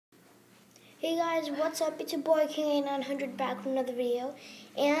Hey guys, what's up? It's your boy King900 back with another video.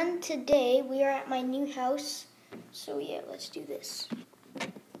 And today we are at my new house. So yeah, let's do this.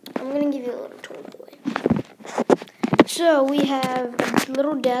 I'm going to give you a little tour of the way. So we have a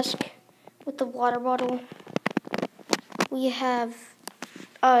little desk with the water bottle. We have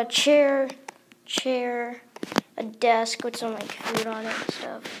a chair, a desk with some like food on it and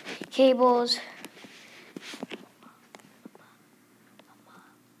stuff. Cables.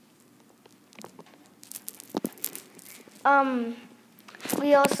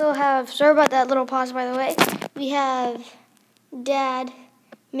 We also have, sorry about that little pause by the way, we have Dad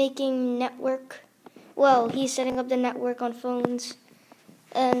making network. Well, he's setting up the network on phones.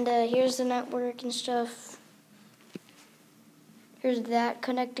 And here's the network and stuff. Here's that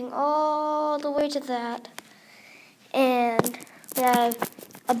connecting all the way to that. And we have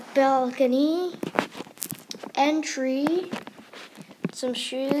a balcony, entry, some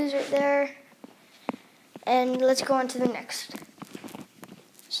shoes right there. And let's go on to the next.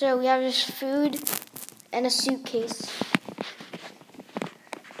 So we have just food and a suitcase.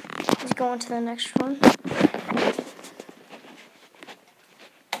 Let's go on to the next one.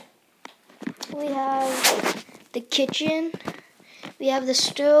 We have the kitchen. We have the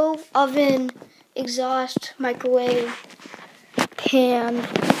stove, oven, exhaust, microwave, pan.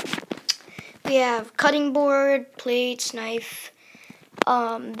 We have cutting board, plates, knife,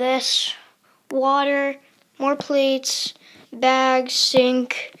 this, water, more plates, bags,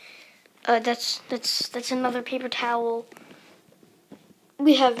 sink. That's another paper towel.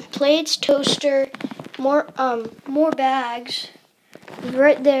 We have plates, toaster, more bags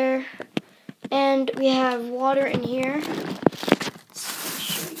right there, and we have water in here. Let's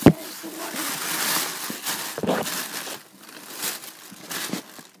show you guys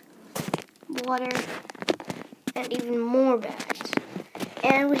the water, and even more bags.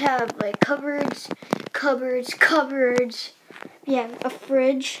 And we have like cupboards. We have a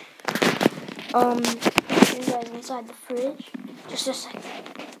fridge. Show you guys inside the fridge. Just a second.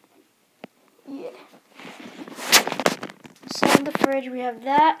 Yeah. Inside the fridge we have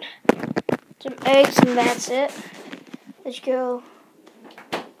that. Some eggs and that's it. Let's go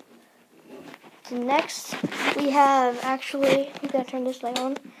to next. We have actually, we gotta turn this light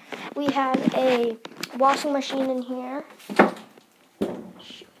on. We have a washing machine in here.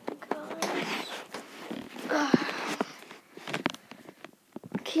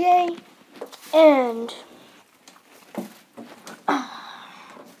 Okay, and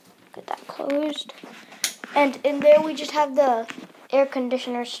get that closed. And in there we just have the air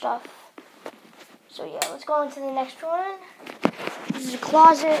conditioner stuff. So yeah, let's go on to the next one. This is a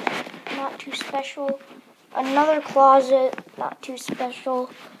closet, not too special. Another closet, not too special.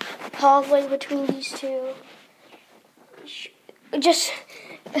 Hallway between these two. Just,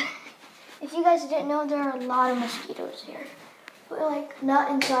 if you guys didn't know, there are a lot of mosquitoes here. But like, not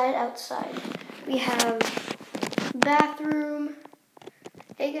inside, outside. We have bathroom.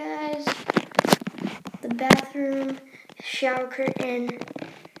 Hey guys. The bathroom, shower curtain.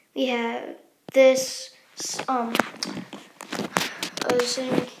 We have this, sink.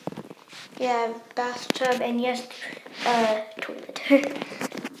 We have bathtub, and yes, toilet. Okay,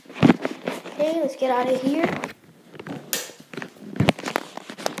 let's get out of here.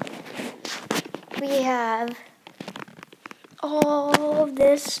 We have all of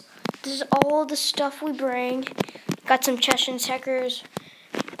this. This is all the stuff we bring. Got some Cheshire checkers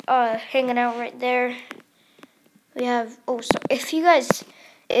hanging out right there. We have, so if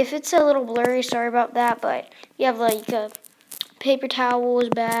it's a little blurry, sorry about that, but you have like paper towels,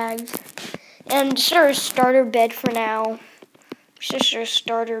 bags, and just our starter bed for now. It's just our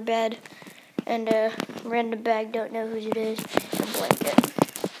starter bed, and a random bag, don't know whose it is, a blanket.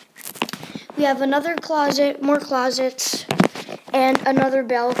 We have another closet, more closets, and another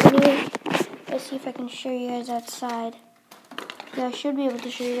balcony. Let's see if I can show you guys outside. Yeah, I should be able to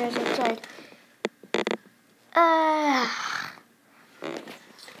show you guys outside. Okay.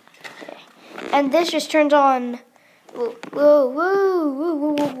 And this just turns on. Whoa,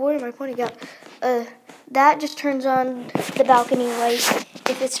 where am I pointing out? That just turns on the balcony light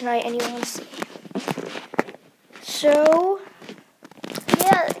if it's night and you want to see. So,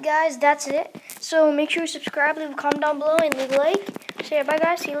 yeah, guys, that's it. So make sure you subscribe, leave a comment down below, and leave a like. Say bye,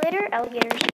 guys. See you later, alligators.